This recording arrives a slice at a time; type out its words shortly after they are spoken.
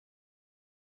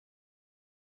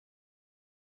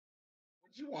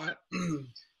you want? But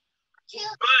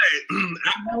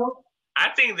I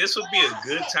think this would be a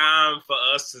good time for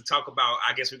us to talk about,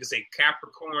 I guess we could say,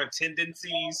 Capricorn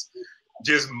tendencies,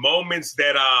 just moments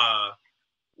that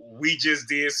we just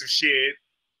did some shit.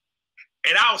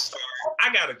 And I'll start.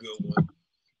 I got a good one.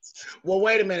 Well,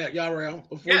 wait a minute, Yarell.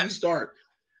 Before you start,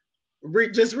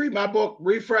 just read my book.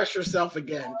 Refresh yourself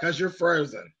again, because you're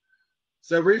frozen.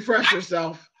 So refresh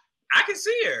yourself. I can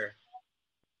see her.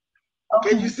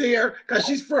 Can you see her? Because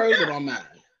she's frozen on mine.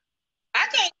 I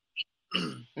can't.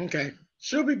 Okay.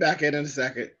 She'll be back in a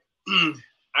second. All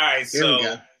right.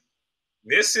 So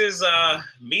this is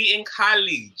me in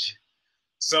college.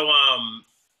 So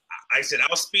I said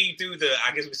I'll speed through the.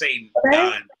 I guess we say.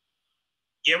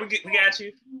 Yeah, we got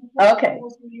you. Okay.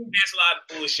 That's a lot of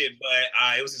bullshit, but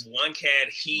it was this one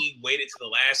cat. He waited to the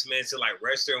last minute to like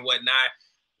register and whatnot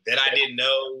that I didn't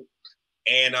know,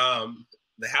 and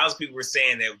the house people were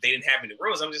saying that they didn't have any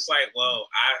rooms. I'm just like, well,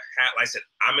 like I said,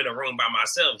 I'm in a room by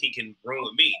myself. He can room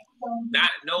with me,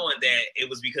 not knowing that it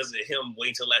was because of him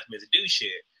waiting till last minute to do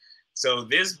shit. So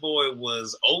this boy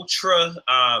was ultra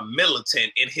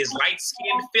militant in his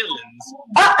light-skinned feelings.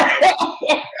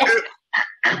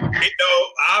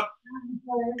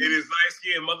 In his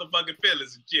light-skinned motherfucking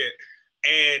feelings and shit.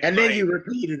 And then you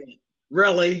repeated it.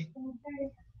 Really?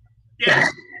 Yeah.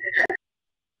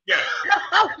 Yeah.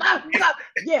 Oh my God.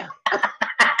 Yeah.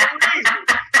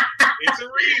 It's a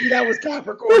reason. That was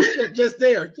Capricorn shit just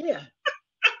there. Yeah.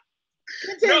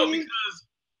 No, because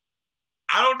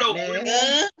I don't know what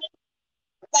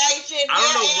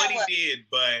he did,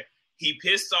 but he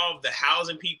pissed off the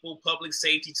housing people, public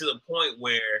safety, to the point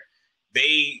where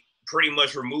they pretty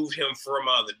much removed him from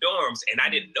the dorms, and I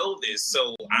didn't know this.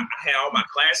 So I had all my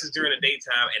classes during the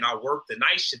daytime, and I worked the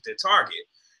night shift at Target.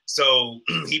 So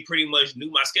he pretty much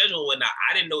knew my schedule and whatnot.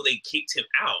 I didn't know they kicked him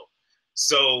out.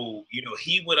 So,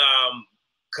 he would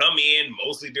come in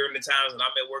mostly during the times when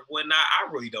I'm at work and whatnot. I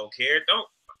really don't care. I'm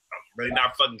really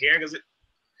not fucking caring. Because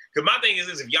my thing is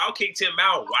this, if y'all kicked him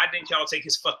out, why didn't y'all take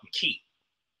his fucking key?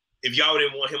 If y'all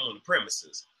didn't want him on the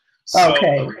premises. So,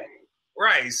 okay.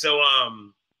 Right. So,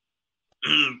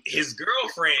 his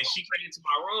girlfriend, she came into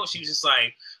my room. She was just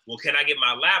like, well, can I get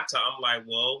my laptop? I'm like,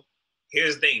 well,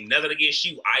 here's the thing. Nothing against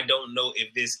you. I don't know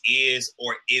if this is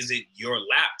or isn't your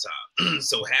laptop.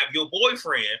 So have your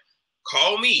boyfriend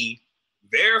call me,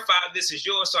 verify this is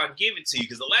yours so I can give it to you.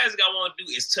 Because the last thing I want to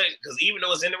do is touch, because even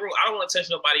though it's in the room, I don't want to touch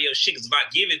nobody else's shit. Because if I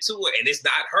give it to her and it's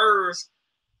not hers,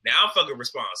 now I'm fucking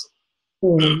responsible.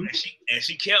 Mm-hmm. And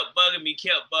she kept bugging me.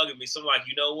 So I'm like,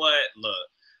 you know what? Look,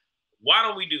 why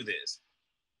don't we do this?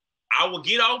 I will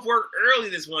get off work early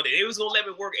this one day. It was going to let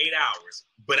me work 8 hours.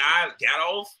 But I got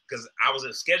off because I was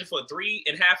scheduled for a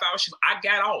 3.5 hour shift. I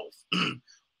got off.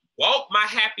 Walked my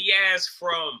happy ass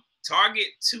from Target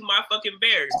to my fucking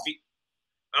barracks.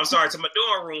 I'm sorry, to my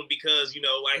dorm room because,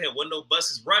 I had one of those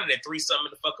buses running at 3-something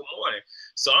in the fucking morning.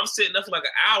 So I'm sitting up for like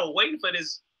an hour waiting for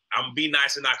this. I'm going to be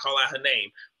nice and not call out her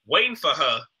name. Waiting for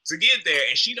her to get there.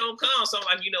 And she don't come. So I'm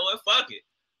like, you know what? Fuck it.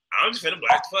 I'm just finna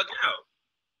black the fuck out.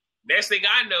 Next thing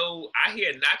I know, I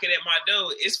hear knocking at my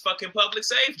door. It's fucking public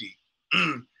safety.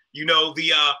 The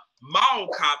mall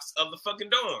cops of the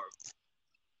fucking dorm.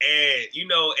 And,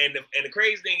 and the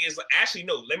crazy thing is, actually,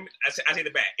 no, I take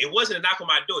it back. It wasn't a knock on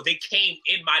my door. They came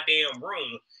in my damn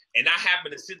room, and I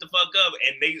happened to sit the fuck up,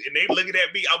 and they looking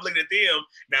at me. I'm looking at them.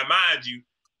 Now, mind you,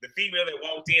 the female that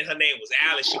walked in, her name was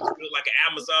Alice. She was built like an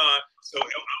Amazon. So I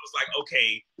was like,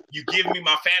 okay, you giving me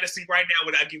my fantasy right now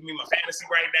without giving me my fantasy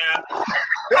right now?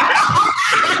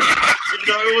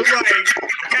 It was like,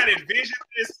 I kind of envisioned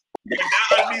this, and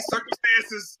now under these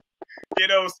circumstances, give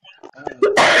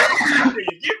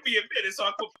me a minute so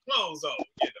I put the clothes on,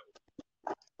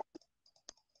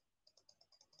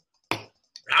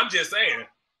 I'm just saying.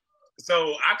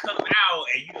 So I come out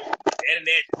and, the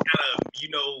internet kind of,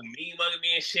 mean mugging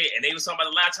me and shit. And they was talking about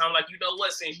the laptop. I'm like, you know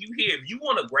what? Since you here, if you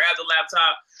want to grab the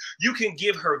laptop, you can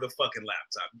give her the fucking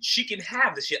laptop. She can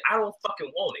have the shit. I don't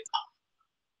fucking want it.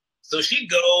 So she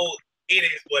go, it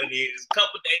is what it is. A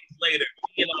couple days later,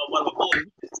 one of my boys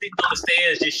sitting on the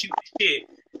stairs just shooting shit.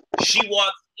 She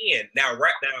walks in. Now,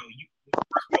 right now, you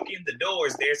first walk in the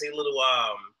doors, there's a little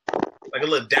like a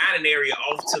little dining area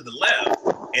off to the left,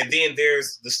 and then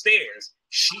there's the stairs.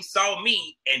 She saw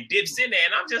me and dips in there,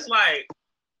 and I'm just like,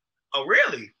 oh,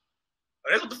 really? Oh,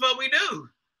 that's what the fuck we do.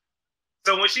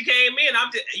 So when she came in,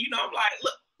 I'm just, I'm like,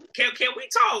 look, can we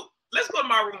talk? Let's go to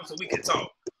my room so we can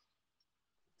talk.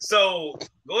 So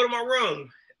go to my room.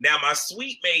 Now my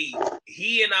suite mate,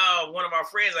 he and one of our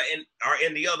friends are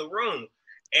in the other room,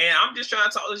 and I'm just trying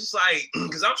to talk. It's just like,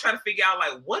 because I'm trying to figure out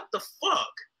like what the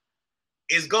fuck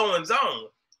is going on.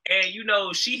 And you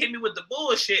know, she hit me with the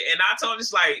bullshit, and I told her,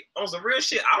 it's like, on some real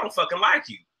shit, I don't fucking like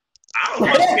you. I don't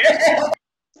fucking care.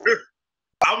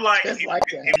 I'm like, if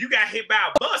you got hit by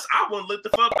a bus, I wouldn't look the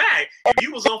fuck back. If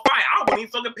you was on fire, I wouldn't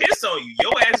even fucking piss on you.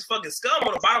 Your ass is fucking scum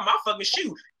on the bottom of my fucking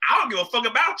shoe. I don't give a fuck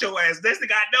about your ass. Next thing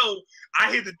I know,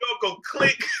 I hear the door go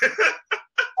click. And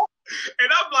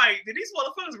I'm like, did these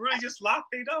motherfuckers really just lock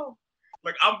their door?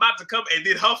 Like, I'm about to come, and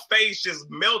then her face just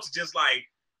melts, just like,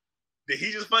 did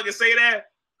he just fucking say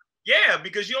that? Yeah,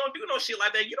 because you don't do no shit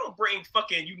like that. You don't bring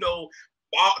fucking, you know,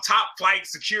 top flight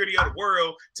security of the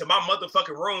world to my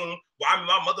motherfucking room while I'm in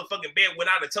my motherfucking bed when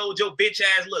I'd have told your bitch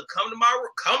ass, look, come to my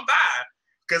room, come by.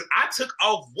 Because I took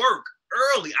off work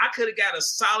early. I could have got a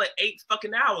solid 8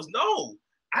 fucking hours. No,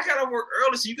 I got to work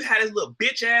early so you can have this little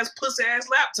bitch ass, pussy ass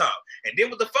laptop. And then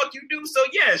what the fuck you do? So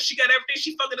yeah, she got everything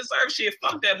she fucking deserves. Shit,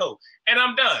 fuck that hoe. And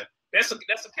I'm done. That's a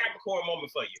Capricorn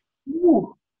moment for you.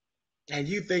 Ooh. And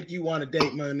you think you want to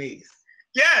date Moniece?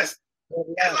 Yes.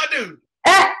 Yes, I do.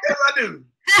 Yes, I do.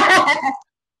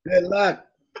 Good luck.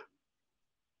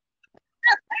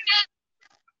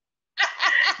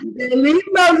 Leave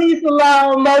Moniece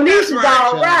alone. Moniece is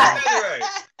all right. That's right.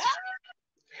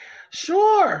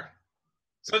 Sure.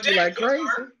 So, James, like crazy.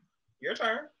 Your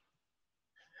turn.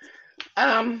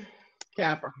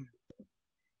 Capricorn.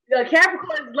 The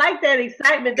Capricorns like that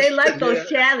excitement. They like those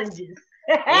challenges.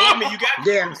 Well, I mean, you got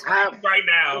right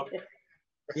now.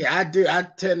 Yeah, I do. I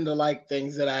tend to like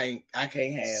things that I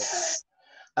can't have.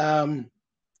 I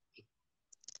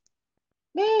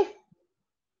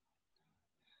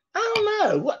don't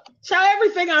know. What? Child,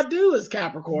 everything I do is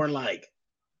Capricorn like.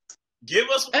 Give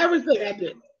us one. Everything I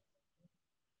do.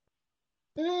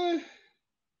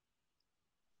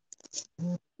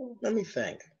 Let me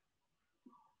think.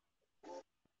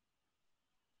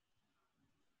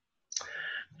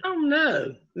 I don't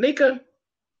know. Nika,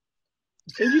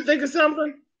 can you think of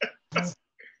something?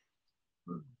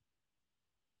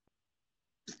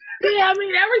 Yeah, I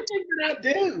mean, everything that I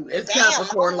do is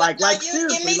Capricorn like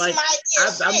seriously, like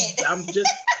I'm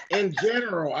just in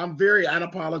general, I'm very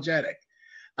unapologetic.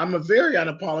 I'm a very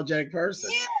unapologetic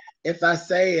person. Yeah. If I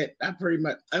say it, I pretty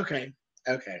much okay.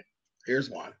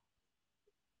 Here's one.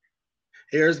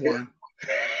 Here's one.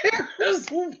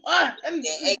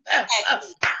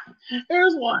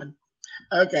 Here's one.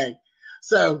 Okay,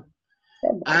 so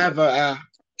I have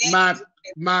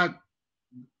my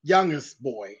youngest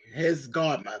boy, his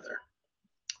godmother.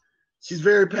 She's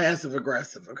very passive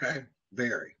aggressive. Okay,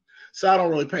 very. So I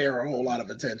don't really pay her a whole lot of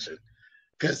attention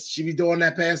because she be doing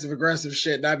that passive aggressive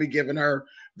shit, and I be giving her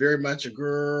very much a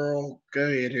girl. Go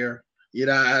ahead here. You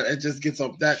know, it just gets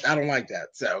up that I don't like that.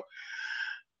 So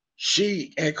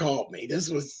she had called me. This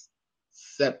was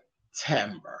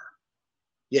September.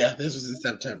 Yeah, this was in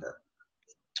September.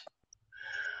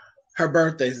 Her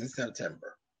birthday's in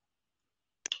September.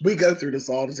 We go through this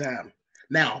all the time.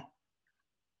 Now,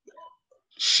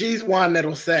 she's one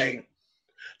that'll say,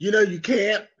 you know, you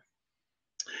can't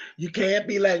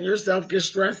be letting yourself get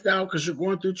stressed out because you're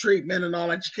going through treatment and all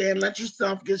that. You can't let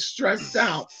yourself get stressed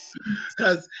out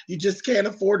because you just can't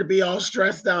afford to be all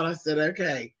stressed out. I said,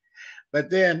 okay. But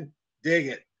then, dig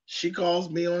it. She calls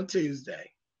me on Tuesday.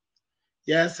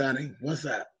 Yes, honey, what's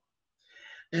up?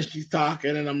 And she's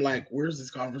talking, and I'm like, where's this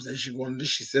conversation going? And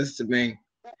she says to me,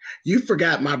 you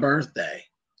forgot my birthday.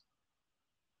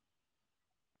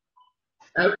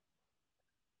 So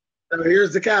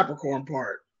here's the Capricorn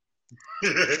part.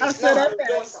 I said,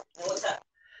 okay.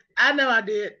 I know I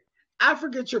did. I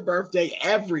forget your birthday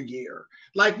every year.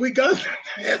 Like we go through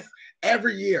this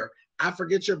every year. I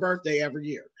forget your birthday every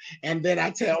year. And then I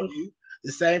tell you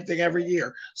the same thing every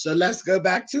year. So let's go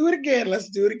back to it again. Let's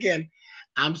do it again.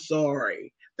 I'm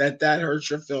sorry that hurts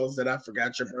your feelings that I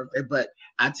forgot your birthday. But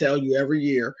I tell you every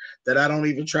year that I don't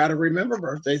even try to remember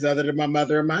birthdays other than my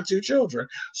mother and my 2 children.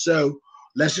 So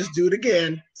let's just do it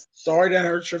again. Sorry that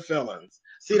hurts your feelings.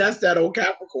 See, that's that old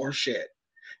Capricorn shit.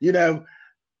 You know,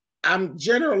 I'm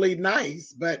generally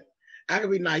nice, but I can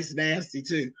be nice and nasty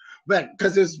too. But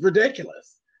because it's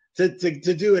ridiculous to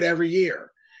do it every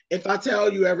year. If I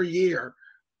tell you every year,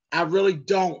 I really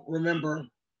don't remember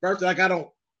birthday. Like I don't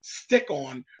stick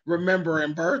on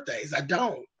remembering birthdays. I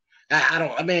don't.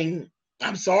 I mean,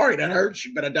 I'm sorry that hurts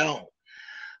you, but I don't.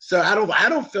 So I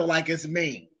don't feel like it's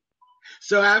mean.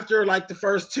 So after like the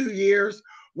first 2 years,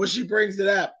 when she brings it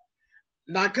up,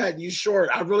 not cutting you short,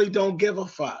 I really don't give a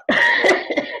fuck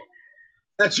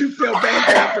that you feel bad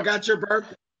that I forgot your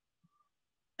birthday.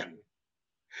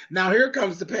 Now here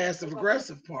comes the passive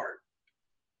aggressive part.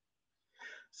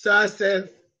 So I said,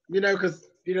 you know, because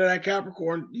you know that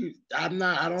Capricorn, I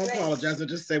don't apologize. I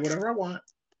just say whatever I want.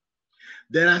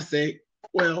 Then I say,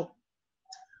 well,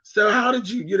 So how did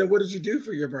you, what did you do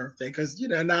for your birthday? Because,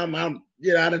 now I'm I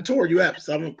done tore you up,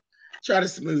 so I'm going to try to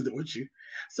smooth it with you.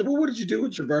 So what did you do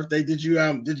with your birthday? Did you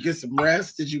get some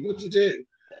rest? What did you do?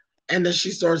 And then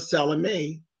she starts telling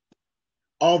me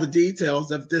all the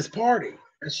details of this party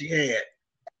that she had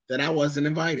that I wasn't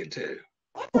invited to.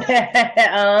 Did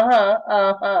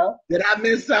I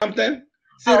miss something?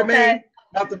 See what I mean?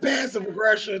 About the passive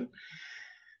aggression.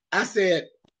 I said,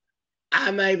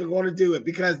 I'm not even going to do it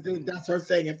because that's her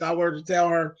thing. If I were to tell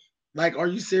her, like, are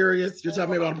you serious? You're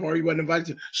telling me about a party you wasn't invited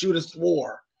to? She would have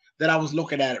swore that I was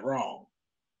looking at it wrong.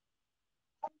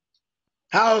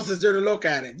 How else is there to look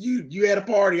at it? You had a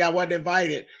party, I wasn't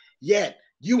invited, yet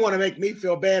you want to make me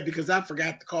feel bad because I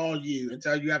forgot to call you and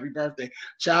tell you happy birthday.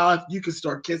 Child, if you could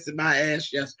start kissing my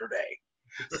ass yesterday.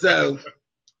 So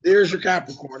there's your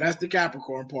Capricorn. That's the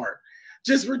Capricorn part.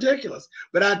 Just ridiculous.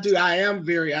 But I am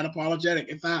very unapologetic.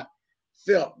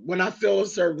 When I feel a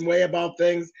certain way about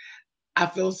things, I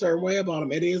feel a certain way about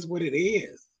them. It is what it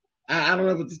is. I don't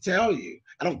know what to tell you.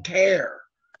 I don't care.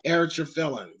 Air out your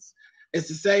feelings. It's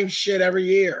the same shit every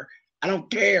year. I don't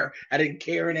care. I didn't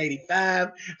care in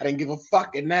 85. I didn't give a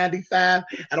fuck in 95.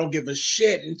 I don't give a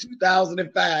shit in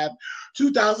 2005.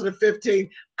 2015,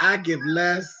 I give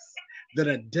less than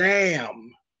a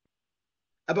damn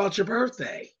about your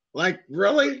birthday. Like,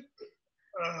 really?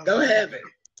 Go have it.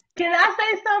 Can I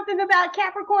say something about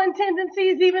Capricorn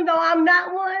tendencies, even though I'm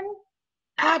not one?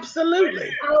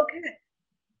 Absolutely. Okay.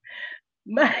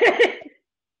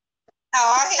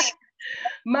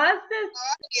 My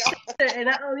sister, and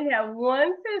I only have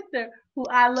one sister who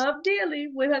I love dearly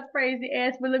with her crazy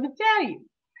ass, but let me tell you.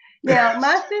 Now,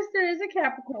 my sister is a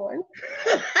Capricorn.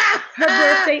 Her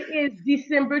birthday is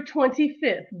December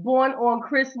 25th, born on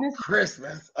Christmas.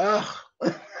 Oh.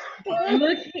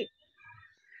 Look here.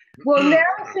 Well, now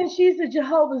since she's a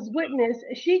Jehovah's Witness,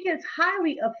 she gets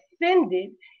highly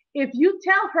offended if you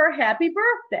tell her happy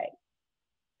birthday.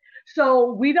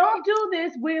 So we don't do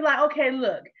this. We're like, okay,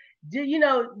 look,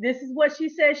 this is what she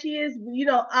says she is,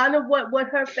 honor what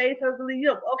her faith, her belief,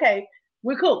 okay,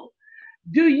 we're cool.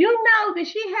 Do you know that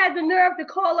she had the nerve to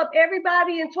call up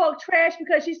everybody and talk trash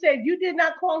because she said you did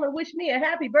not call and wish me a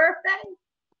happy birthday?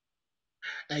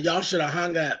 And y'all should have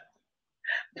hung up.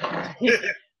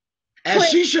 And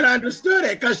she should have understood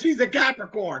it because she's a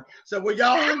Capricorn. So when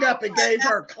y'all hung up and gave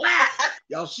her a clap,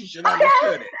 she should have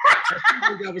understood it.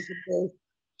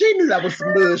 She knew that was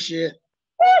some bullshit.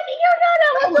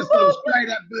 That was some straight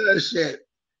up bullshit.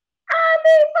 I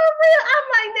mean, for real. I'm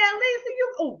like, now, Lisa,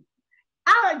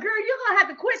 girl, you're gonna have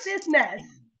to quit this mess.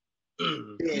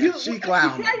 Yeah, she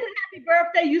clowning. You tell you happy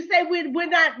birthday. You say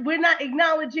we're not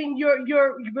acknowledging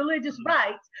your religious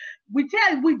rights. We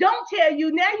don't tell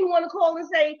you. Now you want to call and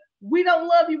say we don't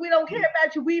love you. We don't care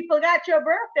about you. We forgot your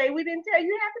birthday. We didn't tell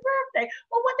you happy birthday.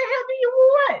 Well, what the hell do you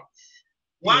want?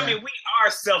 Well, I mean, we are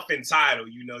self-entitled,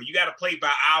 You got to play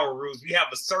by our rules. We have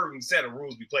a certain set of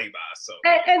rules we play by. So,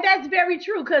 and that's very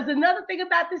true. Because another thing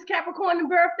about this Capricorn and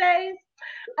birthdays,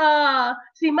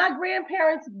 see, my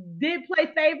grandparents did play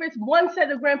favorites. One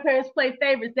set of grandparents played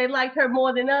favorites. They liked her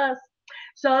more than us.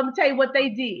 So I'm gonna tell you what they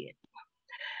did.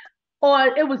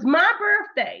 It was my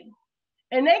birthday,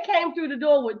 and they came through the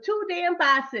door with 2 damn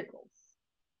bicycles.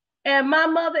 And my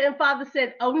mother and father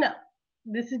said, "Oh no,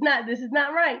 this is not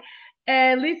right."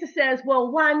 And Lisa says,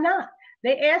 "Well, why not?"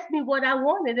 They asked me what I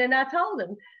wanted, and I told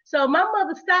them. So my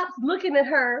mother stops looking at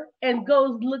her and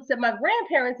looks at my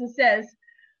grandparents and says,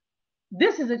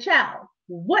 "This is a child.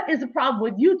 What is the problem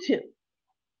with you two?"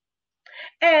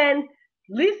 And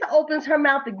Lisa opens her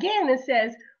mouth again and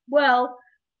says, "Well,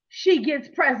 she gets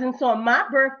presents on my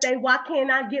birthday. Why can't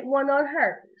I get one on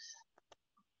hers?"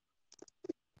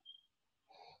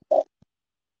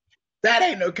 That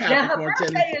ain't no Capricorn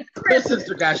tendency. Her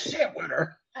sister got shit with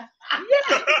her. Yeah,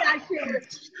 she got shit with her.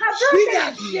 She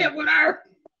got shit with her.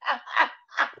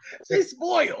 She's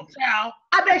spoiled, child.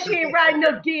 I bet she ain't riding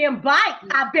no damn bike.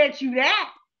 I bet you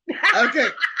that. Okay.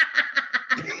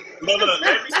 Look,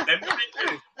 let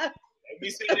me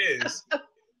say this.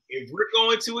 If we're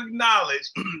going to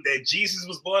acknowledge that Jesus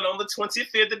was born on the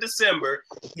 25th of December,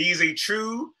 he's a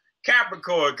true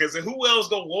Capricorn, because who else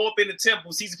gonna go up in the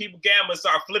temple, see some people gambling,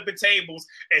 start flipping tables,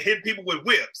 and hit people with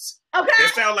whips? Okay.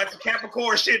 That sounds like some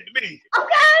Capricorn shit to me.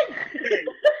 Okay. That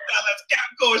sounds like some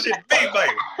Capricorn shit to me,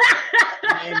 baby.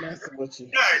 I ain't messing with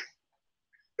you.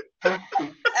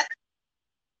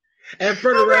 And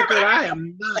for the record, I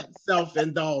am not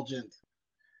self-indulgent.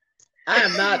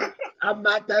 I'm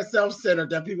not that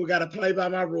self-centered that people got to play by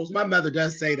my rules. My mother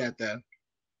does say that, though.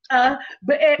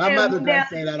 My mother does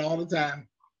say that all the time.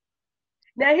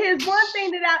 Now, here's one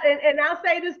thing that I'll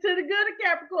say this to the good of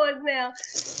Capricorns now.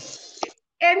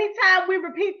 anytime we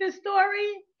repeat this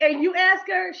story and you ask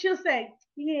her, she'll say,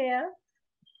 yeah.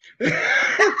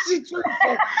 She's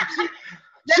truthful.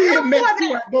 She admits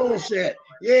to her bullshit.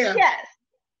 Yeah. Yes.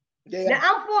 Yeah. Now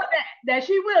I'm for that. That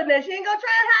she will. Now she ain't gonna try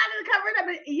and hide it and cover it up.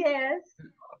 But yes.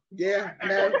 Yeah.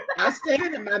 No, I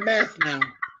stand in my mess now.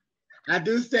 I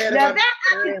do stand Now in my mess.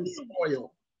 I am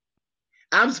spoiled.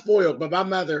 I'm spoiled, but my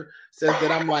mother says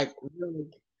that I'm like really,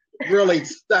 really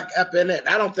stuck up in it.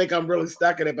 I don't think I'm really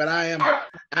stuck in it, but I am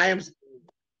spoiled.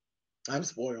 I'm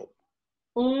spoiled.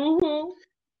 Mm-hmm.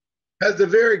 Because the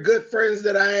very good friends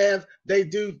that I have, they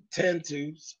do tend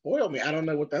to spoil me. I don't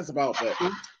know what that's about, but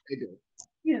they do.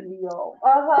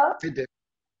 They do.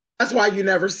 That's why you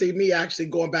never see me actually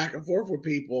going back and forth with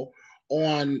people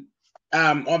on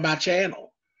my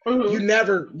channel.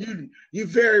 Mm-hmm. You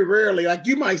very rarely, like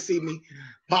you might see me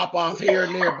pop off here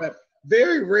and there, but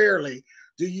very rarely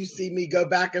do you see me go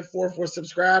back and forth with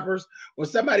subscribers. When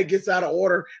somebody gets out of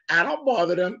order, I don't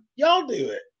bother them. Y'all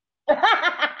do it.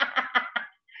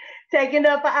 Taking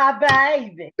up for our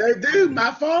baby. They do.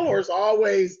 My followers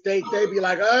always they be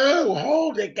like, oh,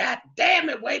 hold it, god damn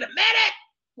it, wait a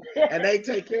minute. And they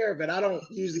take care of it. I don't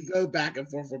usually go back and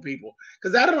forth with people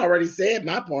because I done already said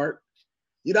my part.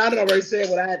 You know, I done already said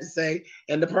what I had to say,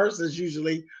 and the person's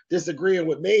usually disagreeing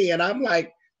with me, and I'm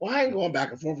like, well, I ain't going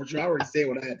back and forth with you. I already said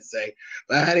what I had to say.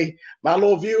 But honey, my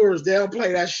little viewers, they don't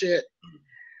play that shit.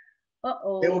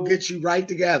 They will get you right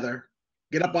together.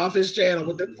 Get up off his channel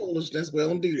with the foolishness. We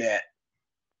don't do that.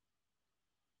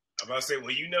 I'm about to say, well,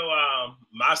 you know,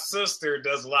 my sister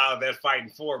does a lot of that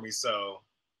fighting for me, so.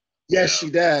 Yes,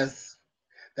 she does.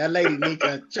 That lady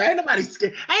Nika, ain't nobody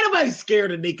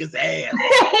scared of Nika's ass.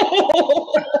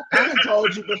 I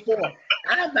told you before.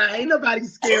 Ain't nobody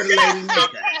scared of Lady Nika.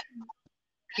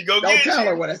 Don't tell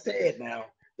her what I said now.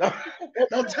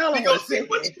 Don't tell her what I said.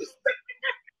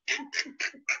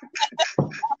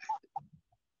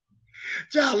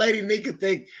 Child, Lady Nika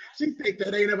think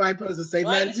that ain't nobody supposed to say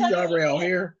nothing to Yarell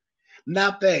here.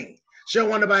 Nothing. She don't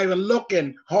want nobody even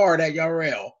looking hard at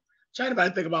Yarell. She ain't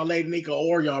nobody think about Lady Nika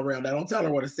or Yarell. Now don't tell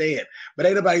her what I said. But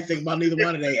ain't nobody think about neither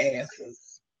one of their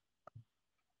asses.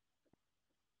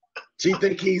 She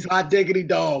think he's hot diggity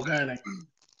dog, honey.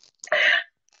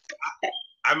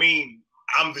 I mean,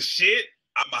 I'm the shit.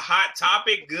 I'm a hot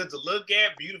topic, good to look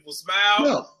at, beautiful smile,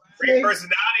 No, great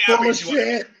personality. I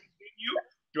mean,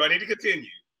 do I need to continue?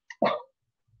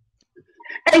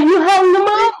 And you hung them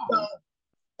up.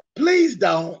 Please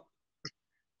don't.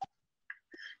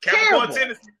 Capricorn,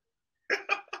 Tendencies.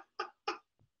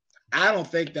 I don't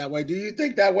think that way. Do you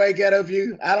think that way,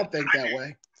 ThaGhettoView? I don't think that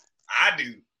way. I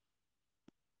do.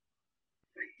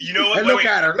 You know what? Hey, look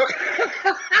at her. Look.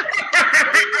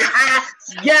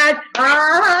 Yes.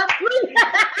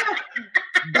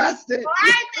 Busted.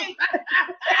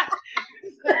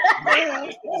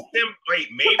 Wait,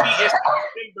 maybe it's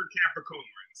December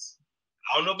Capricorns.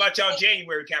 I don't know about y'all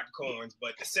January Capricorns,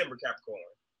 but December Capricorn.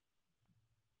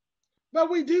 But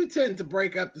we do tend to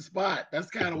break up the spot. That's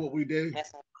kind of what we do.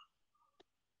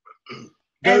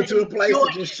 Go to a place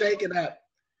and just shake it up.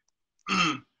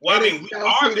 Well, I mean, we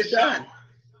are the show.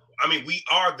 I mean, we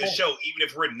are the show. Even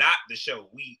if we're not the show,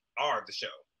 we are the show.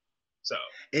 So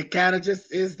it kind of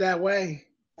just is that way.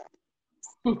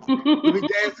 We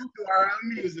dancing to our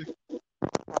own music.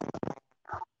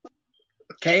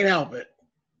 Can't help it.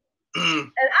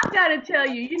 And I've got to tell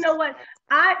you, you know what?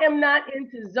 I am not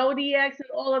into zodiacs and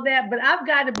all of that, but I've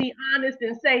got to be honest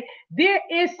and say there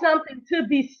is something to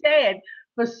be said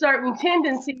for certain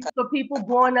tendencies for people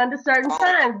born under certain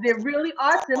signs. There really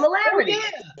are similarities.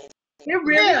 Oh, yeah. It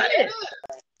really is.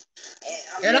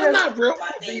 And I'm not real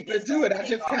deep into it. I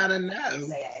just kind of know.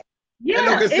 Yeah,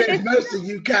 and look, it says most of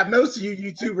you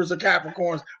YouTubers are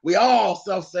Capricorns. We all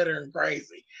self-centered and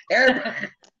crazy. Everybody.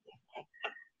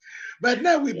 But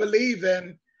no, we believe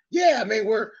in. Yeah, I mean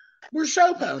we're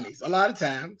show ponies a lot of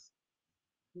times,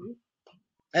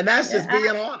 and that's just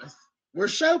being honest. We're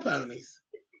show ponies.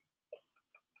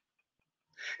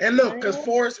 And look, because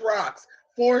Forest Rocks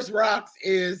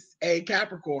is a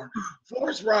Capricorn.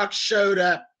 Forest Rocks showed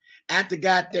up at the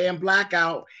goddamn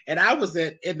blackout, and I was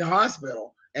in the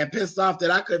hospital and pissed off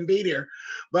that I couldn't be there.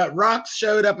 But Rocks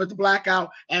showed up at the blackout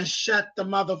and shut the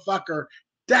motherfucker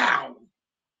down.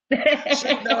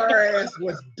 She knew her ass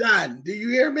was done. Do you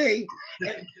hear me?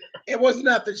 And it was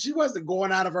nothing. She wasn't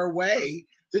going out of her way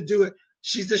to do it.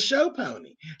 She's a show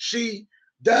pony. She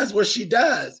does what she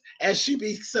does, and she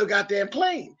be so goddamn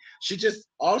plain.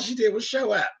 All she did was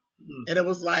show up, and it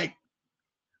was like,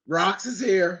 Rocks is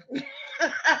here.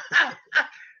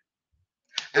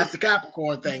 That's the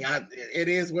Capricorn thing. It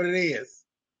is what it is.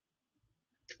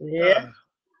 Yeah.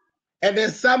 And then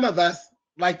some of us,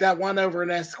 like that one over in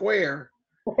that square,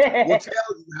 will tell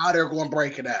you how they're going to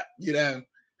break it up. You know,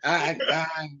 when have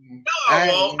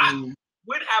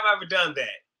I ever done that?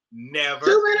 Never.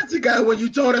 2 minutes ago, when you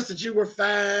told us that you were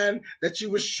fine, that you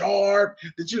were sharp,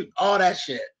 that you all that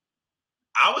shit.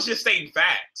 I was just stating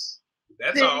facts.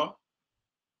 That's all.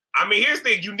 I mean, here's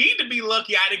the thing. You need to be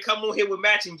lucky I didn't come on here with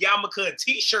matching yarmulke and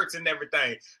t-shirts and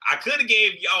everything. I could have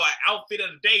gave y'all an outfit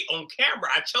of the day on camera.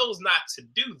 I chose not to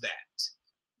do that.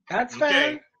 That's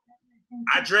fine.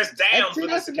 I dressed down for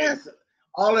this mess.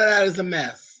 All of that is a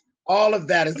mess. All of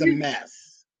that is a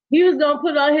mess. He was going to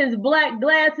put on his black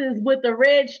glasses with the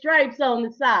red stripes on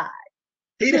the side.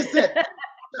 He just said,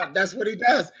 that's what he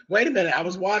does. Wait a minute. I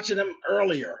was watching him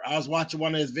earlier. I was watching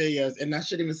one of his videos, and I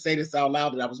shouldn't even say this out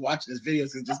loud, but I was watching his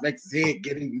videos. It just makes his head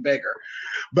get even bigger.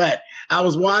 But I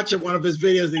was watching one of his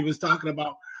videos. And he was talking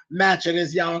about matching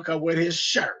his yarmulke with his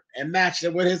shirt and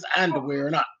matching it with his underwear.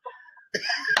 And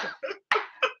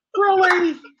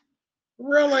Really?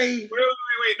 Wait.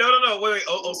 No. Wait.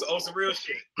 Oh, some real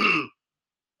shit.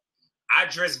 I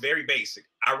dress very basic.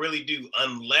 I really do,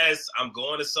 unless I'm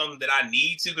going to something that I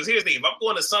need to. Because here's the thing. If I'm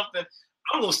going to something,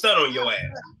 I'm going to stun on your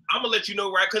ass. I'm going to let you know,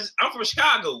 right? Because I'm from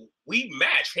Chicago. We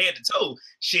match head to toe.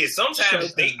 Shit,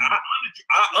 sometimes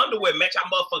our underwear match our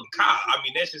motherfucking car. I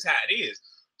mean, that's just how it is.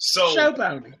 So,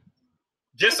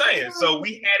 just saying. So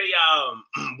we had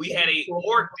a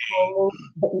org day.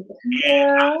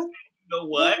 And I was like, you know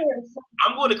what?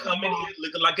 I'm going to come in here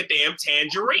looking like a damn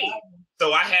tangerine.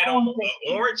 So I had on an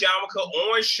orange yarmulke,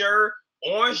 orange shirt,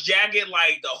 orange jacket,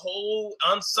 like the whole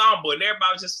ensemble. And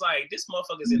everybody was just like, this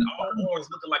motherfucker's in all orange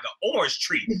looking like an orange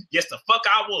tree. Yes, the fuck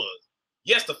I was.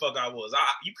 You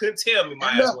couldn't tell me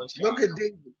my ass wasn't. Look at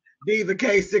Diva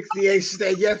K68. She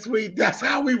said, yes, that's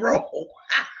how we roll.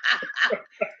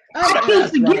 I keep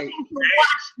forgetting to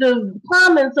watch the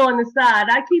comments on the side.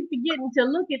 I keep forgetting to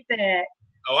look at that.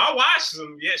 Oh, I watched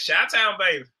them. Yeah, Chi-Town,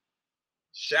 baby.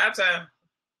 Chi-Town.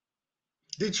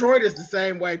 Detroit is the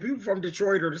same way. People from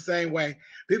Detroit are the same way.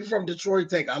 People from Detroit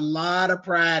take a lot of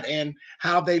pride in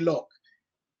how they look.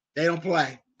 They don't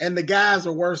play. And the guys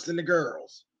are worse than the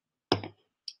girls. I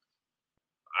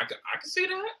can see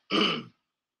that.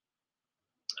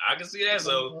 I can see that.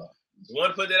 So,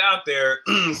 want to put that out there.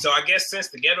 So, I guess since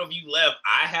the Ghetto View left,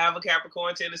 I have a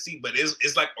Capricorn tendency, but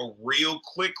it's like a real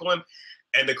quick one.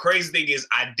 And the crazy thing is,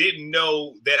 I didn't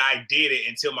know that I did it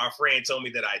until my friend told me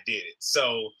that I did it.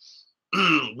 So,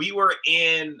 I believe we were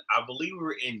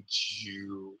in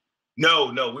June.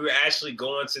 No, we were actually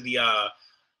going to the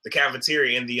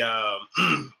cafeteria in the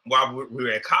while we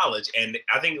were at college, and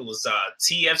I think it was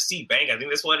TFC Bank. I think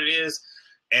that's what it is.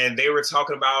 And they were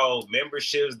talking about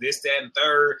memberships, this, that, and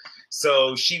third.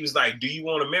 So she was like, "Do you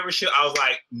want a membership?" I was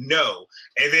like, "No."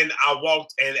 And then I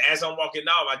walked, and as I'm walking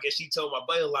off, I guess she told my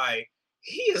buddy, like,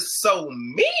 "He is so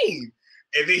mean."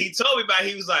 And then he told me about it.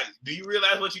 He was like, "Do you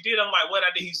realize what you did?" I'm like, "What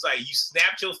I did?" He's like, "You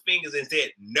snapped your fingers and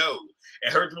said no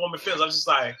and hurt the woman's feelings." I'm just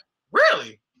like,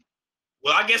 "Really?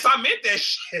 Well, I guess I meant that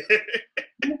shit."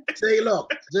 Say,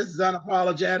 look, this is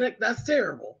unapologetic. That's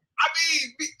terrible. I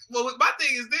mean, well, my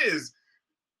thing is this.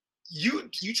 You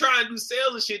try to do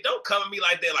sales and shit, don't come at me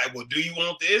like that. Like, well, do you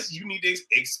want this? You need to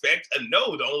expect a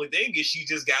no. The only thing is she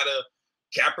just got a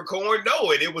Capricorn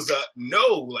no, and it was a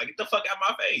no. Like, get the fuck out of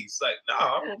my face. Like, no,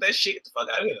 I don't want that shit. Get the fuck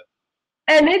out of here.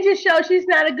 And it just shows she's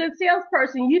not a good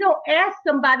salesperson. You don't ask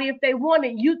somebody if they want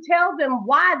it. You tell them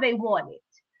why they want it.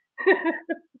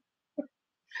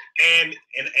 and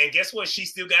guess what? She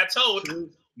still got told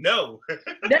no.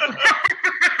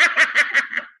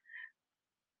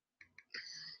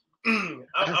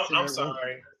 I'm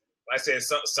sorry. Like I said,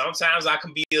 sometimes I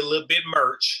can be a little bit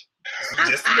merch.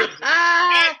 Just a little bit.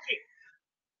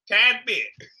 Tad bit.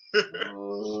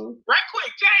 Right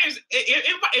quick, James,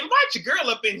 invite your girl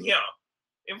up in here.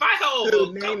 Invite her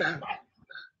over. Nina.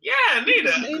 Yeah,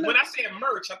 Nina. When I said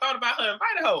merch, I thought about her.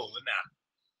 Invite her over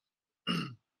now.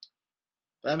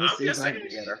 Let me see if I can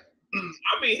get her.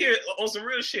 I mean, here, on some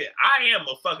real shit, I am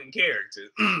a fucking character.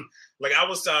 Like, I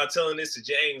was telling this to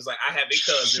James, like, I have a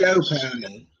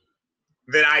cousin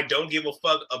that I don't give a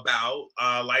fuck about.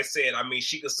 Like I said, I mean,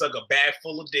 she could suck a bag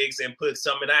full of dicks and put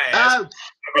some in her ass. I mean,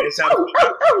 it's how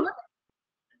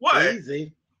what?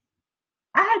 Easy.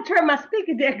 I had to turn my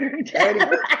speaker down.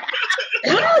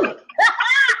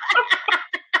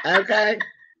 Okay.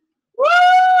 Woo!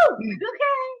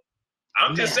 Okay.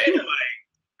 I'm just saying,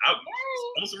 like,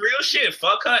 on some real shit.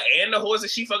 Fuck her and the horse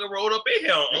that she fucking rolled up in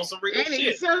here on some real shit.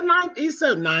 He's so nice. He's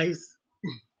so nice.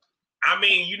 I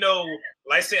mean, you know,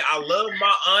 like I said, I love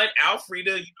my aunt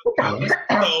Alfreda, you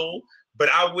know, But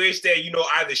I wish that,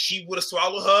 either she would have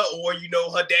swallowed her or,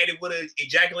 her daddy would have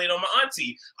ejaculated on my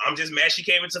auntie. I'm just mad she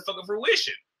came into fucking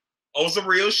fruition. On some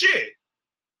real shit.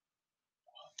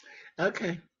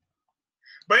 Okay.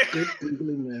 But,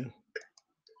 man.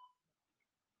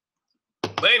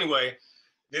 But anyway,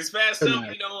 this past up, I'm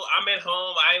at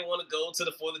home. I didn't want to go to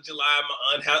the 4th of July at my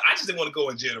aunt's house. I just didn't want to go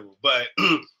in general. But,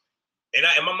 and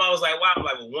my mom was like, wow. I'm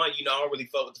like, well, one, I don't really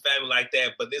fuck with the family like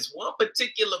that. But this one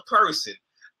particular person,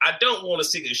 I don't want to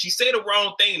see her. She said the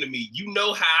wrong thing to me. You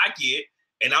know how I get,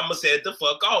 and I'm going to say it the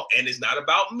fuck off. And it's not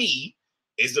about me.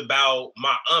 It's about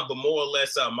my aunt, but more or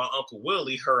less my Uncle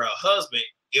Willie, her husband.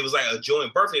 It was like a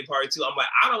joint birthday party, too. I'm like,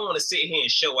 I don't want to sit here and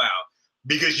show out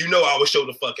because I will show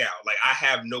the fuck out. Like, I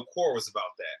have no quarrels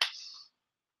about that.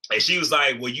 And she was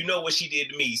like, well, you know what she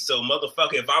did to me. So,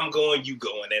 motherfucker, if I'm going, you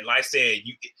going. And like I said,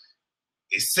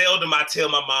 it's seldom I tell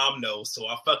my mom no. So,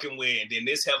 I fucking went. And then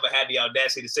this heifer had the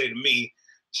audacity to say to me,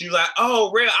 she was like,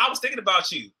 oh, Real, I was thinking about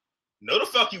you. No, the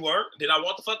fuck you weren't. Then I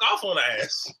walked the fuck off on her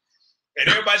ass. And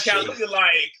everybody's kind of looking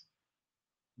like,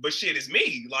 but shit, it's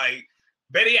me. Like,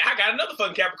 Betty, I got another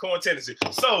fucking Capricorn tendency.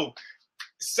 So,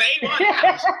 same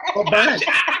house.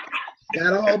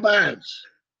 Got a whole bunch.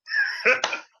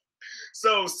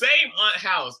 So, same aunt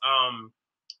house.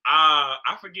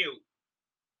 I forget.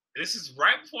 This is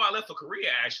right before I left for Korea,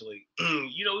 actually.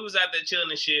 We was out there chilling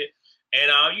and shit. And,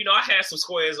 I had some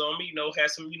squares on me, had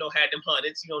some, had them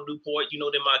hundreds, Newport,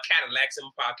 them Cadillacs in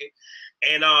my pocket.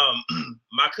 And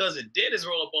my cousin Dennis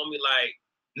rolled up on me like,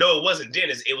 no, it wasn't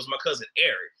Dennis. It was my cousin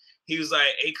Eric. He was like,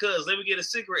 hey, cuz, let me get a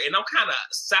cigarette. And I'm kind of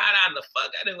side-eyeing the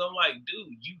fuck out of him. I'm like,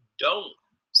 dude, you don't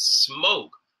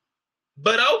smoke.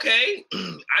 But okay,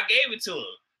 I gave it to him.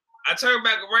 I turned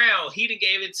back around. He done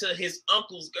gave it to his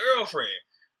uncle's girlfriend.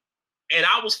 And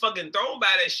I was fucking thrown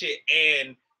by that shit.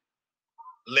 And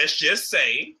let's just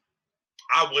say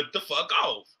I went the fuck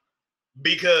off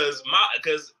because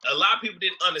a lot of people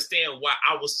didn't understand why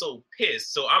I was so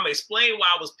pissed. So I'm gonna explain why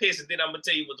I was pissed, and then I'm gonna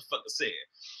tell you what the fuck I said.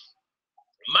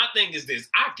 My thing is this: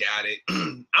 I got it.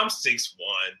 I'm 6'1".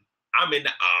 I'm in the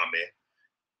army.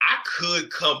 I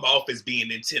could come off as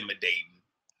being intimidating.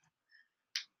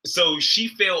 So she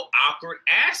felt awkward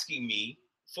asking me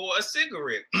for a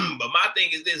cigarette. But my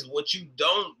thing is this: what you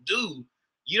don't do,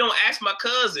 you don't ask my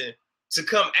cousin to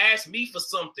come ask me for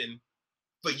something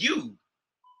for you.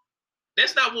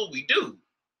 That's not what we do.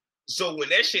 So when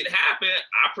that shit happened,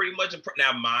 I pretty much,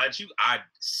 now mind you, I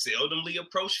seldomly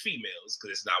approach females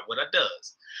because it's not what I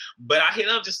does. But I hit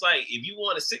up just like, if you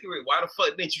want a cigarette, why the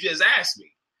fuck didn't you just ask me?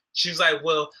 She was like,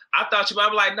 well, I thought you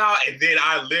might be like, nah. And then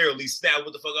I literally snapped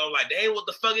what the fuck. I'm like, dang, what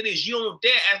the fuck it is? You don't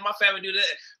dare ask my family to do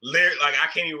that. Like, I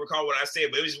can't even recall what I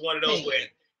said, but it was just one of those where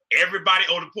everybody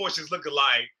on the porch is looking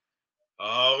like,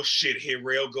 oh shit, here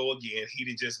Rail go again. He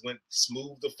done just went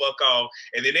smooth the fuck off.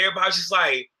 And then everybody's just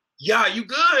like, yeah, you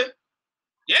good?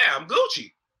 Yeah, I'm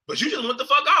Gucci. But you just went the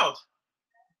fuck off.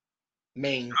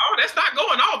 Man. Oh, that's not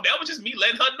going off. That was just me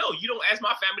letting her know. You don't ask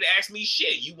my family to ask me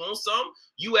shit. You want some?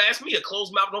 You ask me. A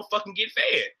closed mouth don't fucking get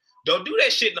fed. Don't do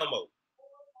that shit no more.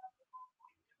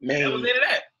 Man. That was the end of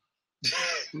that.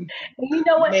 You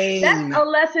know what? Man. That's a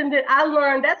lesson that I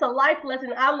learned. That's a life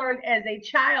lesson I learned as a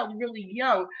child, really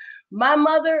young. My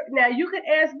mother, now you could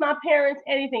ask my parents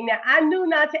anything. Now I knew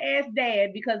not to ask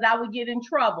Dad because I would get in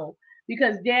trouble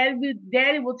because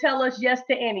Daddy will tell us yes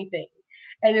to anything.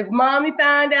 And if Mommy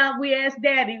found out we asked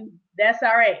Daddy, that's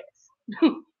our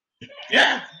ass.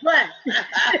 Yeah. But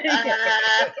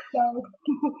so,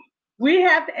 we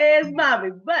have to ask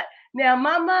Mommy. But now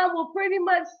my mom will pretty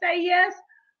much say yes.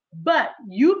 But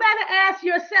you better ask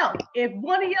yourself. If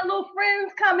one of your little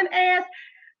friends come and ask,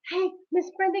 hey, Miss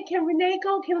Brenda, can Renee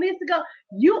go? Can Lisa go?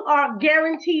 You are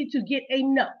guaranteed to get a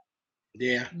no.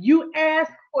 Yeah. You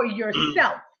ask for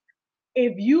yourself.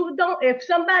 If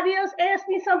somebody else asks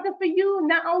me something for you,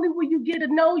 not only will you get a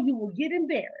no, you will get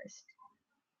embarrassed.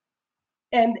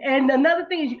 And another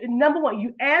thing is, number one,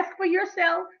 you ask for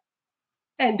yourself,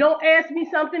 and don't ask me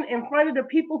something in front of the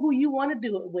people who you want to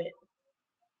do it with.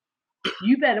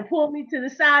 You better pull me to the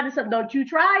side and say, don't you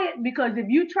try it, because if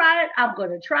you try it, I'm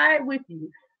going to try it with you.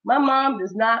 My mom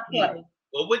does not play.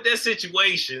 Well, with that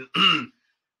situation,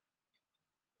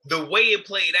 the way it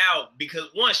played out, because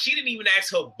one, she didn't even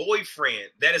ask her boyfriend,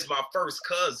 that is my first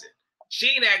cousin.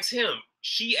 She didn't ask him.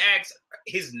 She asked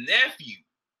his nephew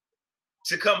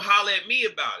to come holler at me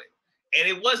about it. And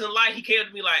it wasn't like he came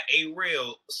to me like, hey,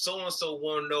 Real, so-and-so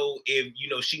want to know if,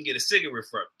 she can get a cigarette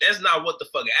from him. That's not what the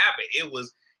fuck happened. It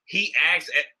was, he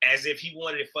asked as if he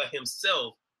wanted it for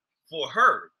himself, for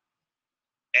her.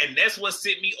 And that's what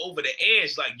sent me over the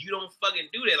edge. Like, you don't fucking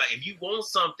do that. Like, if you want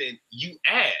something, you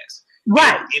ask.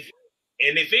 Right.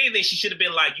 And if anything, she should have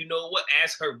been like, you know what?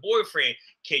 Ask her boyfriend,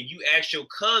 can you ask your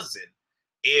cousin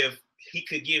if he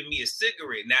could give me a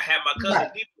cigarette? Now, have my cousin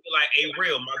people be like, hey,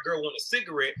 real, my girl want a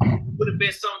cigarette, would have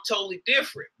been something totally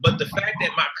different. But the fact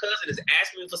that my cousin is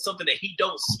asking me for something that he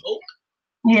don't smoke,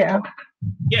 yeah,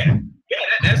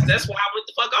 that's why I went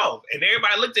the fuck off. And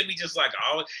everybody looked at me just like,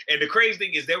 oh. And the crazy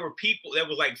thing is, there were people that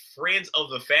were like friends of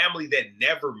the family that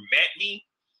never met me.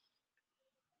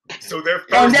 So their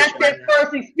first that's their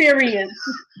first experience.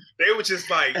 They were just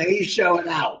like, and he's showing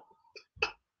out.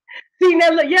 See,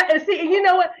 now look, yeah, and see, you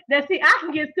know what? Now, see, I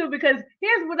can get too, because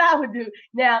here's what I would do.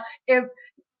 Now, if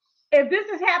this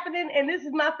is happening and this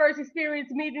is my first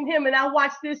experience meeting him, and I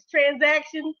watch this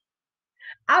transaction,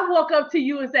 I walk up to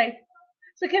you and say,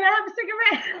 "So can I have a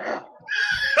cigarette?"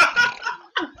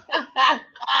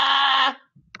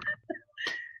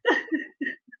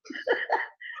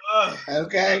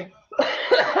 Okay.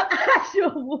 I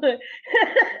sure would.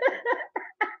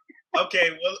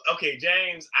 Okay,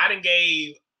 James, I done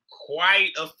gave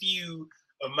quite a few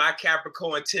of my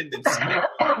Capricorn tendencies.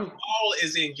 All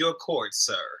is in your court,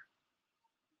 sir.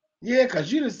 Yeah,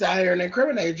 because you just out here and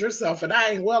incriminate yourself, and I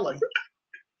ain't willing.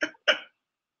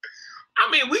 I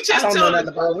mean, we just I don't know nothing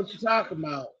about what you're talking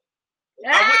about.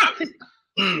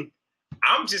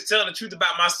 I'm just telling the truth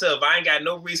about myself. I ain't got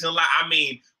no reason to lie. I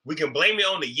mean, we can blame it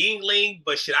on the Yingling,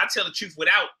 but should I tell the truth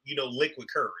without, liquid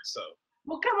courage? So.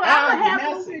 Well, come on, I'm gonna have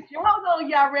one with you. Hold on,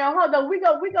 Yarell. Hold on. We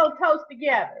go toast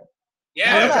together.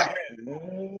 Yeah.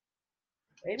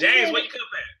 James, where you cup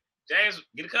at? James,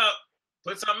 get a cup.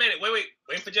 Put something in it.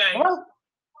 Wait for James. Oh.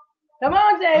 Come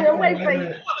on, James. I'm waiting for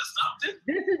you.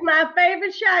 This is my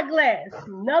favorite shot glass,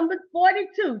 number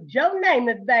 42. Joe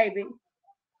Namath, baby.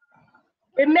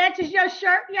 It matches your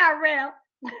shirt, Yarell.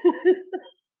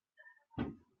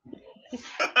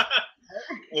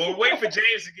 Well, wait for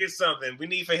James to get something. We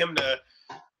need for him to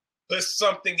put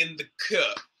something in the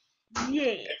cup.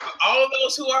 Yeah. All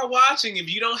those who are watching,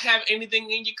 if you don't have anything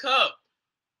in your cup,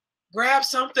 grab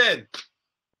something.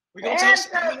 We're going to toast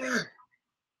together.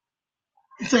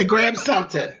 Say, grab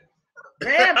something.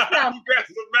 Grab something. Grab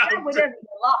some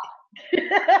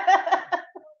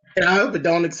And I hope it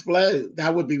don't explode.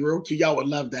 That would be rude to y'all. Would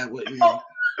love that, wouldn't you?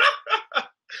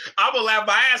 I'm going to laugh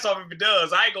my ass off if it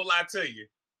does. I ain't going to lie to you.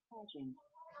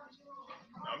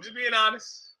 I'm just being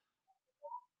honest.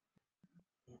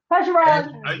 Hush,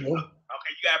 Ron. Okay, you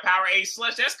got Power 8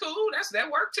 slush. That's cool.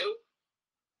 That worked too.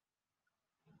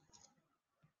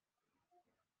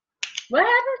 What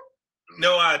happened?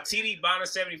 No, TD Bonner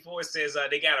 74 says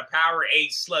they got a Power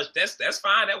 8 slush. That's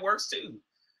fine. That works too.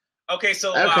 Okay,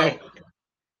 so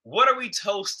what are we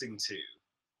toasting to?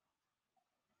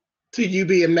 To you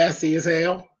being messy as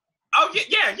hell. Oh yeah.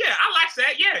 I like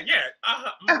that. Yeah.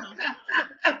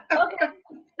 Okay.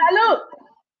 Salud.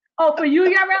 Oh, for you,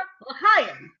 Yarell?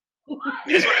 L'chaim.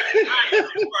 That's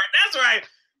right.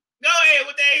 Go ahead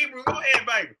with that Hebrew. Go ahead,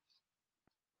 baby.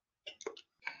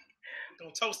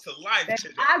 Don't toast to life.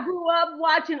 I grew up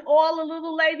watching all the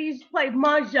little ladies play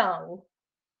mahjong,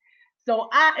 so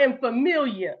I am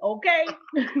familiar. Okay.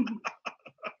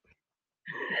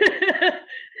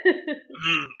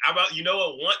 How about,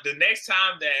 the next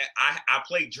time that I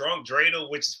play Drunk Dreidel,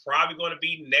 which is probably going to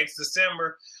be next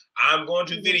December, I'm going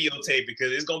to videotape because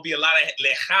there's going to be a lot of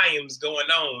lechaims going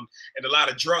on and a lot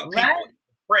of drunk people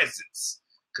presence.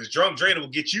 Because Drunk Dreidel will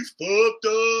get you fucked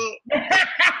up.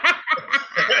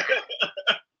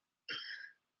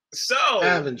 So I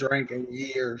haven't drank in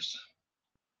years.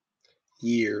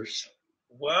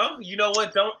 Well, you know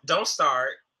what? Don't start.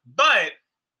 But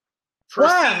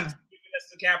proceed to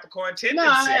the Capricorn tendency.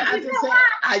 No,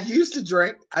 I used to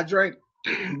drink. I drank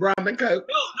rum and coke.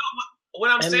 No. What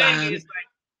I'm saying is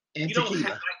and you don't tequila.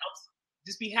 have,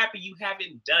 just be happy you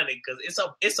haven't done it because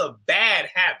it's a bad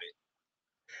habit.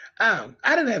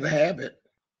 I didn't have a habit.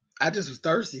 I just was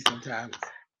thirsty sometimes.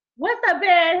 What's a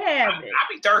bad habit?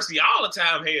 I be thirsty all the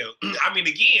time. Hell, I mean,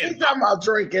 again, He's talking about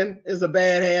drinking is a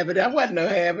bad habit. That wasn't no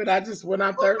habit. I just, when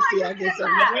I'm thirsty, I get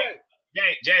something to drink.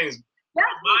 James. That's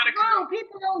wrong.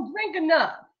 People don't drink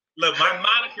enough. Look, my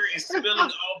moniker is spilling all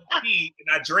the tea,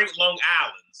 and I drink Long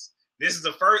Island's. This is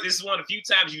one of the few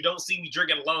times you don't see me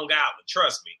drinking Long Island.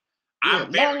 Trust me.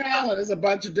 Long Island is a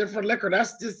bunch of different liquor.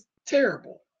 That's just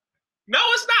terrible. No,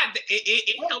 it's not.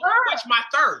 It helps quench my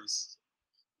thirst.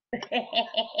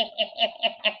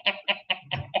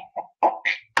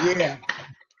 Yeah,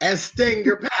 and sting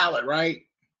your palate, right?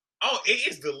 Oh,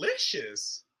 it is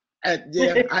delicious.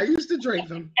 Yeah, I used to drink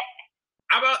them.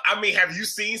 Have you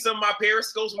seen some of my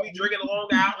periscopes when we drinking Long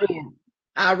Island?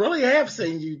 I really have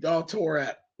seen you all tore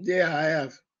up. Yeah, I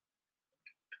have.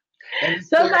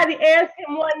 Somebody asked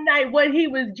him one night what he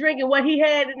was drinking, what he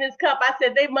had in his cup. I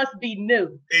said, they must be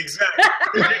new. Exactly.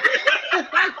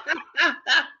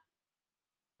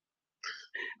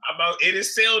 It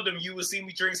is seldom you will see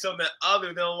me drink something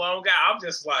other than Long Island. I'm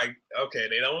just like, okay,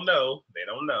 they don't know.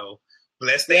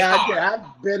 Bless their heart.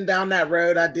 I've been down that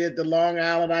road. I did the Long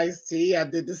Island iced tea. I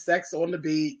did the Sex on the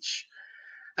Beach.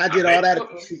 I did all that.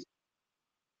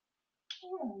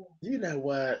 You know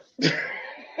what?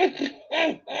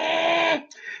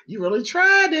 You really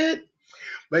tried it.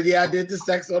 But yeah, I did the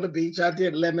Sex on the Beach. I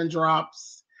did lemon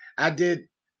drops. I did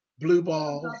blue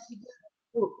balls.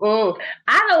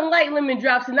 I don't like lemon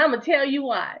drops, and I'm going to tell you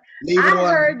why. I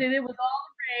heard that it was all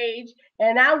the rage,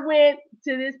 and I went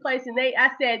to this place, and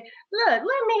I said, look, let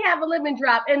me have a lemon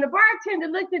drop. And the bartender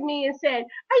looked at me and said,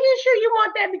 are you sure you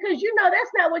want that? Because you know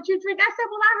that's not what you drink. I said,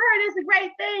 well, I heard it's a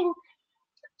great thing.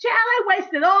 Child, I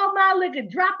wasted all my liquor,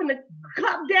 dropping the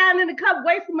cup down in the cup,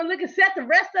 wasting my liquor, set the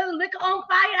rest of the liquor on fire.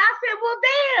 I said, well,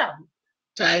 damn.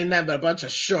 I ain't nothing but a bunch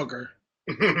of sugar.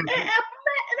 and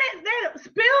they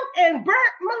spilled and burnt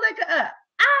my liquor up.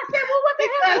 I said, well, what the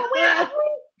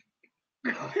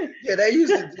hell? Yeah, they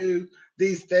used to do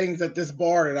these things at this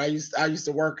bar, and I used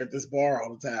to work at this bar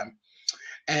all the time.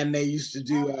 And they used to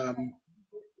do,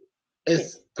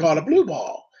 it's called a blue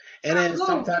ball. And then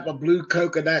some type of blue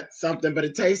coconut something, but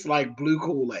it tastes like blue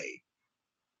Kool-Aid.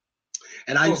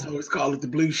 And I used to always call it the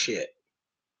blue shit.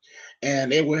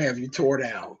 And it will have you tore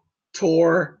down.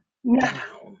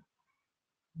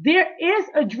 There is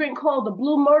a drink called the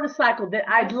Blue Motorcycle that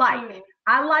I like.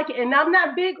 I like it. And I'm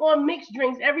not big on mixed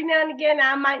drinks. Every now and again,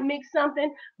 I might mix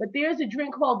something. But there's a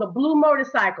drink called the Blue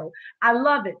Motorcycle. I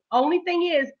love it. Only thing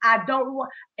is, I don't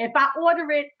want, if I order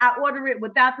it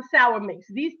without the sour mix.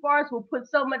 These bars will put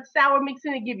so much sour mix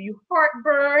in it, give you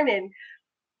heartburn and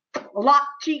lock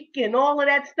cheek and all of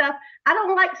that stuff. I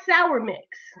don't like sour mix.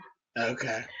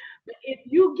 Okay. If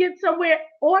you get somewhere,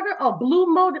 order a blue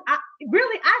motor. I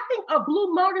think a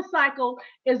blue motorcycle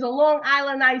is a Long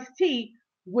Island iced tea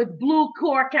with blue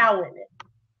curacao in it.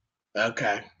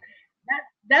 Okay.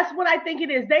 That's what I think it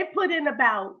is. They put in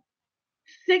about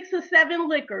 6 or 7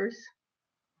 liquors,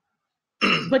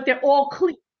 but they're all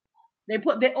clear.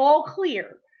 They're all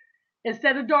clear.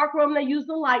 Instead of dark rum, they use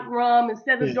the light rum.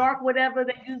 Instead of dark whatever,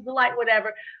 they use the light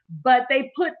whatever. But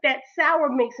they put that sour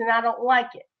mix, and I don't like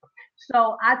it.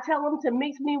 So I tell them to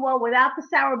mix me one without the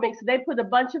sour mix. They put a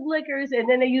bunch of liquors, and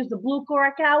then they use the blue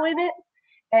curacao in it.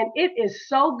 And it is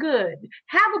so good.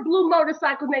 Have a blue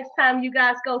motorcycle next time you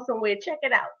guys go somewhere. Check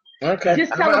it out. Okay.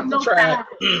 Just tell them no sour.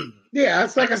 Yeah,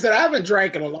 it's like I said, I haven't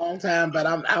drank in a long time, but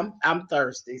I'm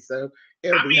thirsty, so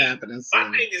it'll be happening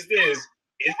soon. My thing is this: is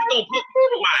it gonna put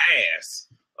food in my ass?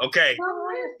 Okay,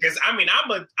 because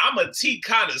I'm a tea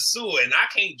connoisseur, and I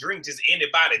can't drink just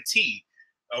anybody tea.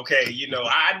 Okay, you know,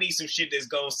 I need some shit that's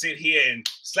gonna sit here and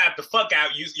slap the fuck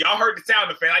out you. Y'all heard the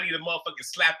sound effect. I need a motherfucking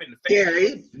slap in the face. Yeah,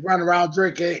 he run around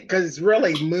drinking because it's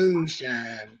really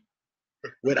moonshine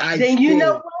with ice. Then you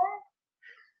know what?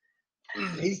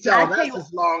 He's telling us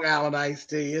it's Long Island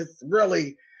iced tea. It's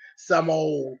really some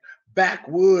old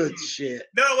backwoods shit.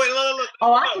 No, wait, look.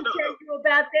 Oh, I can tell you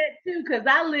about that too, because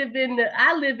I live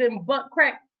in Butt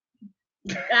Crack.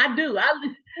 I do.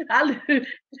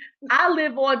 I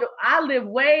live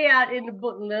way out in the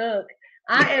book. Look,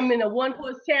 I am in a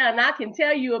one-horse town. I can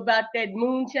tell you about that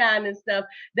moonshine and stuff.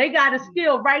 They got a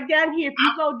still right down here. If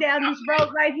you go down this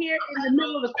road right here in the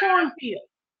middle of the cornfield.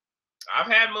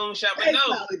 I've had moonshine, but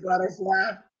no.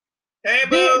 Hey,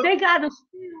 boo. They got a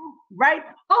still right.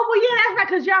 Oh, well, yeah, that's right.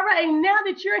 Because y'all right. And now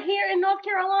that you're here in North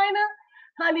Carolina,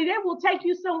 honey, they will take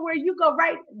you somewhere. You go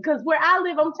right, because where I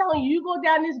live, I'm telling you, you go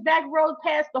down this back road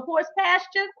past the horse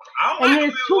pasture, and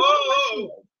there's 2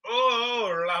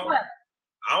 Lord. I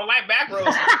don't like back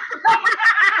roads.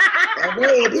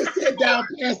 Wait, just sit down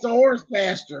past the horse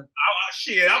pasture.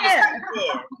 Shit, I'm a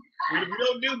store. We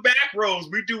don't do back roads.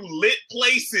 We do lit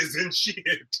places and shit.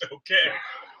 Okay.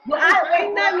 Well,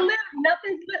 ain't nothing lit.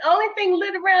 Nothing's lit. Only thing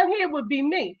lit around here would be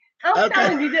me. I'm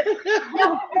telling you that.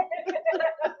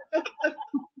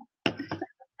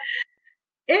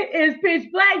 It is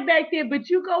pitch black back there, but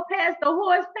you go past the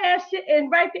horse pasture and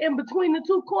right there in between the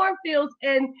 2 cornfields,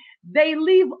 and they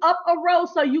leave up a road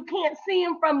so you can't see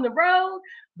them from the road.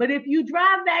 But if you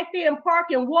drive back there and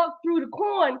park and walk through the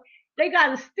corn, they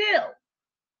got a still.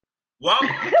 Walk through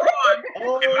the corn. If I'm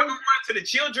going to run to the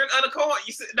children of the corn,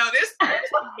 you said, no, this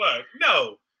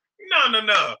no.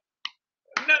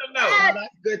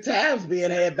 That's good times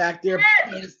being had back there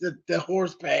past the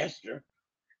horse pasture.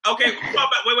 Okay,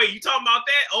 wait, you talking about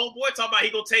that? Old boy talking about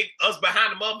he gonna take us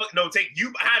behind the motherfucker. No, take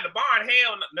you behind the barn.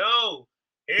 Hell no. Oh,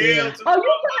 you talking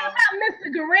about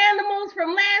Mr. Garanimals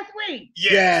from last week.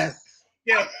 Yes.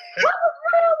 Yeah. What was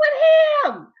wrong with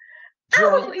him? You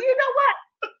know what?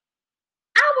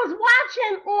 I was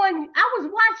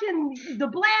watching the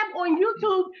blab on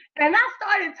YouTube, and I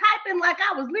started typing like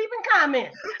I was leaving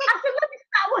comments. I said, let me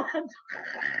stop what I'm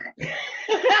doing.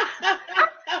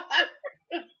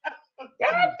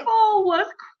 That fool was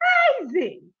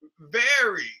crazy.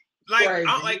 Very. Like,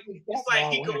 Crazy. It's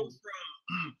like he goes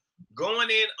from going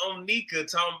in on Nika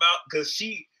talking about, because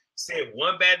she said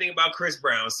one bad thing about Chris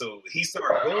Brown, so he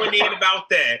started going in about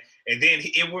that, and then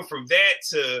it went from that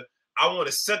to I want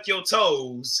to suck your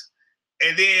toes,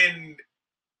 and then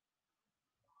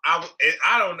I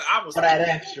was that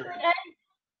extra.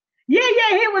 Yeah,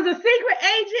 he was a secret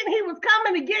agent. He was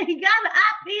coming to get. He got an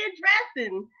IP address,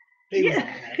 and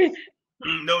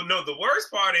No. The worst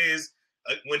part is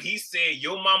when he said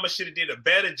your mama should have did a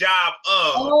better job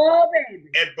of. Oh baby!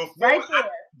 And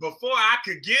before I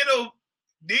could get him,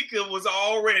 Nika was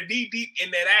already knee deep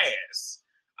in that ass.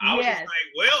 I was just like,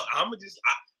 well, I'm just.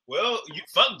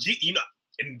 Fuck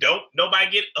and don't nobody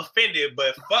get offended,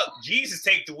 but fuck Jesus,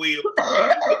 take the wheel.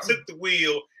 Took the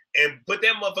wheel and put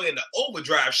that motherfucker in the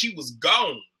overdrive. She was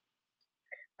gone.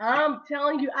 I'm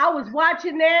telling you, I was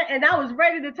watching that and I was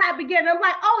ready to type again. I'm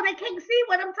like, oh, they can't see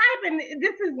what I'm typing.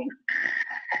 This is.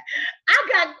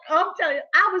 I'm telling you,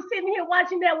 I was sitting here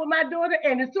watching that with my daughter,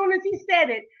 and as soon as he said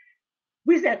it,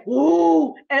 we said,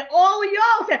 ooh, and all of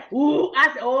y'all said, ooh. I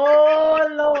said, oh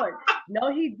Lord. No,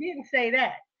 he didn't say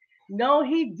that. No,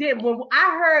 he didn't. When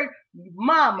I heard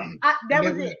mama, that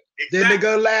was it. Didn't it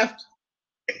go left?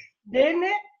 Didn't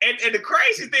it? And the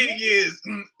crazy thing is,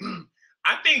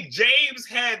 I think James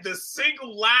had the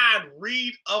single line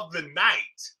read of the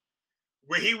night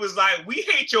where he was like, we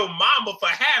hate your mama for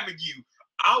having you.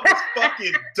 I was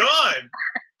fucking done.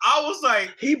 I was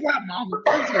like, he brought mama.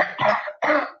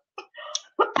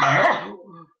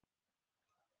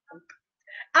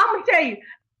 I'm going to tell you,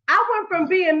 I went from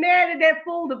being mad at that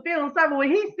fool to feeling something when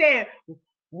he said,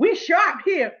 we sharp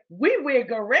here. We wear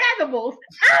garanimals.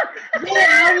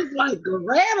 Yeah, I was like,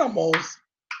 garanimals?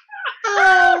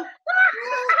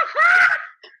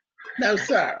 No,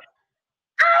 sir.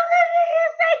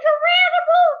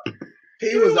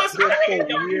 He was a good fool,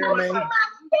 you hear me? My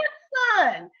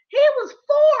stepson. He was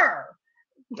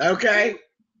 4. Okay.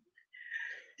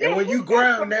 And when you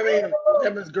grown, that is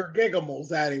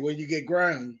giggles out of when you get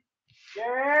grown.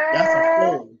 That's a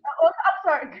fool. I'm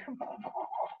sorry.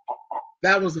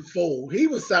 That was a fool. He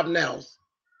was something else.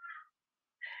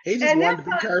 He just wanted to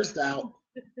be cursed out.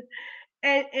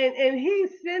 And he's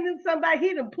sending somebody,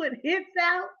 he done put hits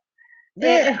out.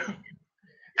 Yeah.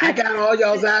 I got all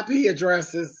y'all's IP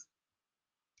addresses.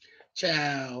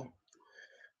 Ciao.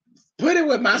 Put it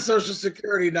with my social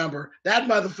security number. That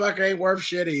motherfucker ain't worth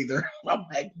shit either. I'm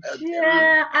like,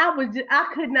 yeah, I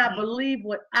could not believe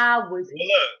what I was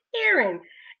hearing.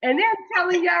 And then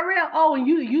telling Yarell, oh, and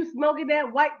you smoking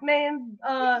that white man's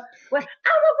I don't know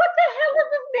what the hell is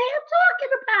this man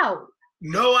talking about?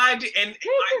 No idea. And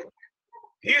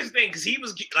here's the thing, because he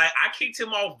was like, I kicked him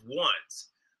off once.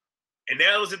 And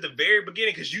that was at the very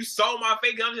beginning, because you saw my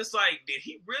face. I'm just like, did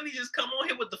he really just come on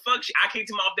here with the fuck shit? I kicked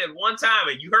him off that one time,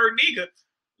 and you heard Nika,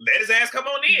 let his ass come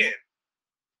on in.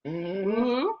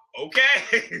 Mm-hmm.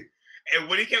 Okay. And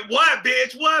when he came, what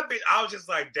bitch? I was just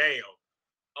like, damn.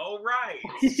 All right.